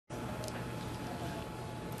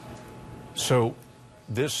So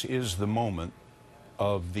this is the moment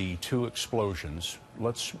of the two explosions.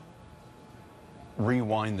 Let's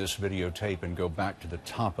rewind this videotape and go back to the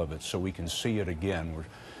top of it so we can see it again. We're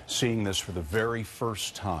seeing this for the very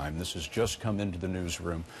first time. This has just come into the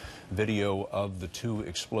newsroom. Video of the two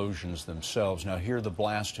explosions themselves. Now here the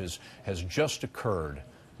blast has just occurred,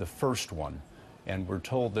 the first one, and we're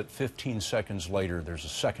told that 15 seconds later there's a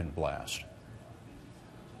second blast.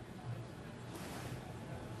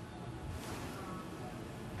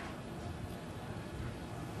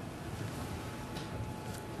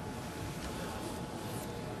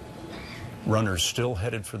 Runners still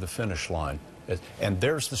headed for the finish line. And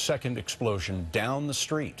there's the second explosion down the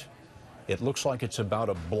street. It looks like it's about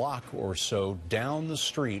a block or so down the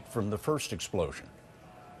street from the first explosion.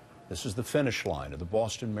 This is the finish line of the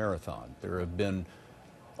Boston Marathon. There have been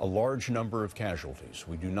a large number of casualties.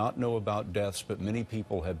 We do not know about deaths, but many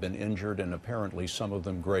people have been injured, and apparently some of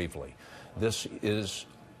them gravely. This is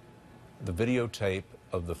the videotape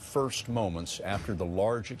of the first moments after the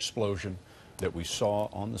large explosion that we saw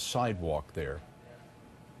on the sidewalk there.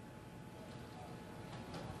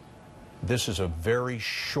 This is a very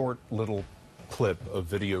short little clip of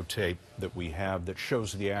videotape that we have that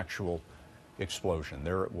shows the actual explosion.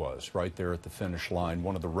 There it was, right there at the finish line.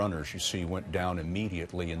 One of the runners, you see, went down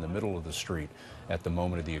immediately in the middle of the street at the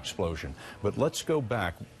moment of the explosion. But let's go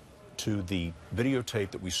back to the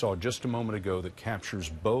videotape that we saw just a moment ago that captures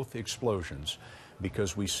both explosions,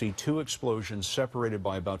 because we see two explosions separated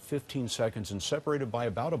by about 15 seconds and separated by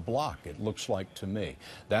about a block, it looks like to me.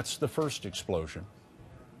 That's the first explosion.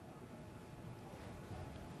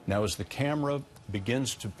 Now, as the camera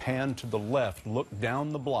begins to pan to the left, look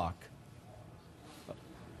down the block,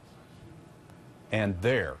 and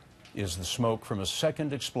there is the smoke from a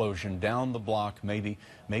second explosion down the block, maybe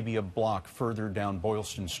a block further down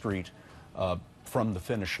Boylston Street from the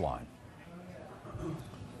finish line.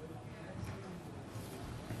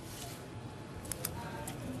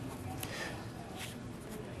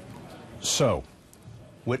 So,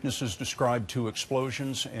 witnesses described two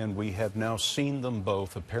explosions, and we have now seen them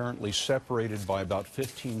both, apparently separated by about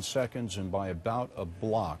 15 seconds and by about a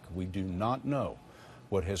block. We do not know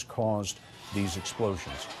what has caused these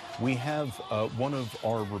explosions. We have one of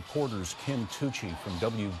our reporters, Ken Tucci from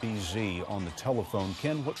WBZ, on the telephone.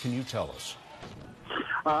 Ken, what can you tell us?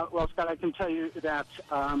 Well, Scott, I can tell you that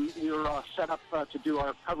we were set up to do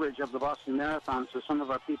our coverage of the Boston Marathon, so some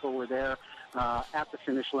of our people were there at the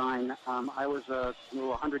finish line. I was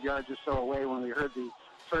 100 yards or so away when we heard the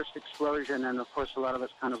first explosion, and of course a lot of us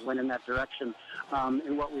kind of went in that direction.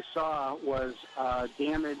 And what we saw was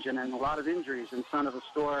damage and a lot of injuries in front of a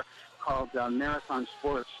store called Marathon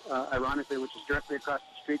Sports, ironically, which is directly across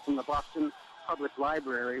the street from the Boston Public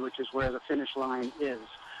Library, which is where the finish line is.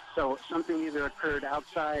 So something either occurred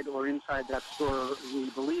outside or inside that store. We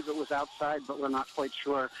believe it was outside, but we're not quite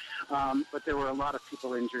sure. But there were a lot of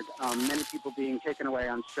people injured, many people being taken away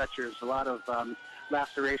on stretchers, a lot of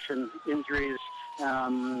laceration injuries,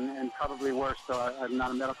 and probably worse, though I'm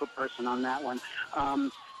not a medical person on that one.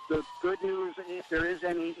 The good news, if there is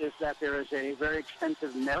any, is that there is a very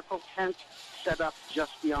extensive medical tent set up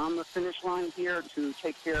just beyond the finish line here to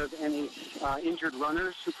take care of any injured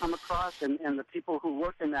runners who come across, and the people who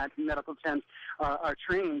work in that medical tent are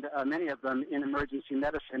trained, many of them, in emergency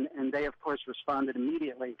medicine, and they, of course, responded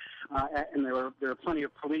immediately. And there are plenty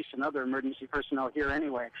of police and other emergency personnel here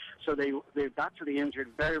anyway, so they got to the injured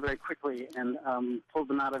very, very quickly and pulled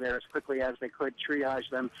them out of there as quickly as they could, triaged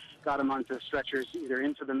them, got them onto stretchers, either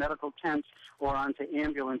into the medical tent or onto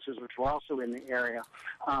ambulances, which were also in the area.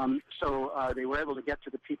 So they were able to get to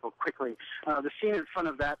the people quickly. The scene in front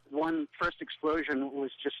of that one first explosion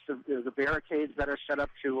was just the barricades that are set up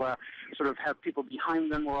to sort of have people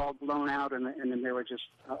behind them were all blown out, and then they were just,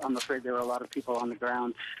 I'm afraid there were a lot of people on the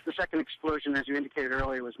ground. The second explosion, as you indicated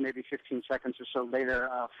earlier, was maybe 15 seconds or so later,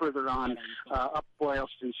 further on up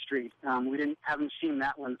Boylston Street. We haven't seen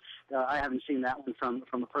that one. I haven't seen that one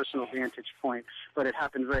from a personal vantage point, but it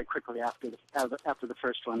happened very quickly after the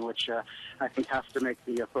first one, which I think has to make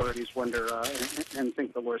the authorities wonder and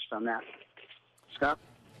think the worst on that. Scott?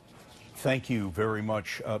 Thank you very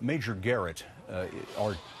much. Major Garrett,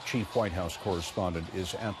 our chief White House correspondent,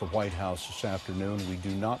 is at the White House this afternoon. We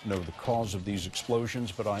do not know the cause of these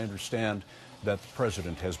explosions, but I understand that the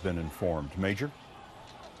president has been informed. Major?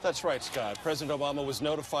 That's right, Scott. President Obama was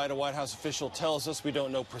notified. A White House official tells us we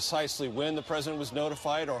don't know precisely when the president was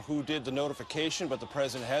notified or who did the notification, but the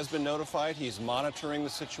president has been notified. He's monitoring the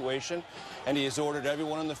situation, and he has ordered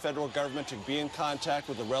everyone in the federal government to be in contact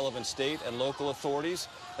with the relevant state and local authorities.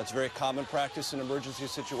 That's very common practice in emergency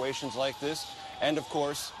situations like this. And, of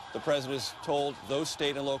course, The president has told those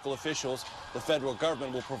state and local officials the federal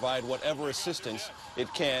government will provide whatever assistance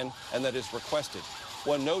it can and that is requested.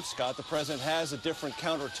 One note, Scott, the president has a different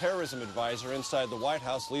counterterrorism advisor inside the White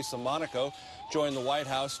House. Lisa Monaco joined the White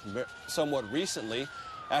House somewhat recently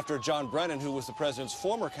after John Brennan, who was the president's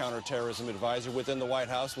former counterterrorism advisor within the White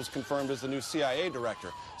House, was confirmed as the new CIA director.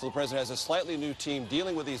 So the president has a slightly new team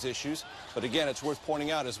dealing with these issues. But again, it's worth pointing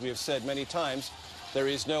out, as we have said many times, there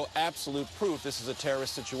is no absolute proof this is a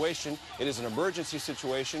terrorist situation. It is an emergency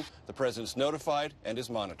situation. The president's notified and is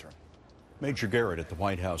monitoring. Major Garrett at the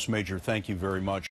White House. Major, thank you very much.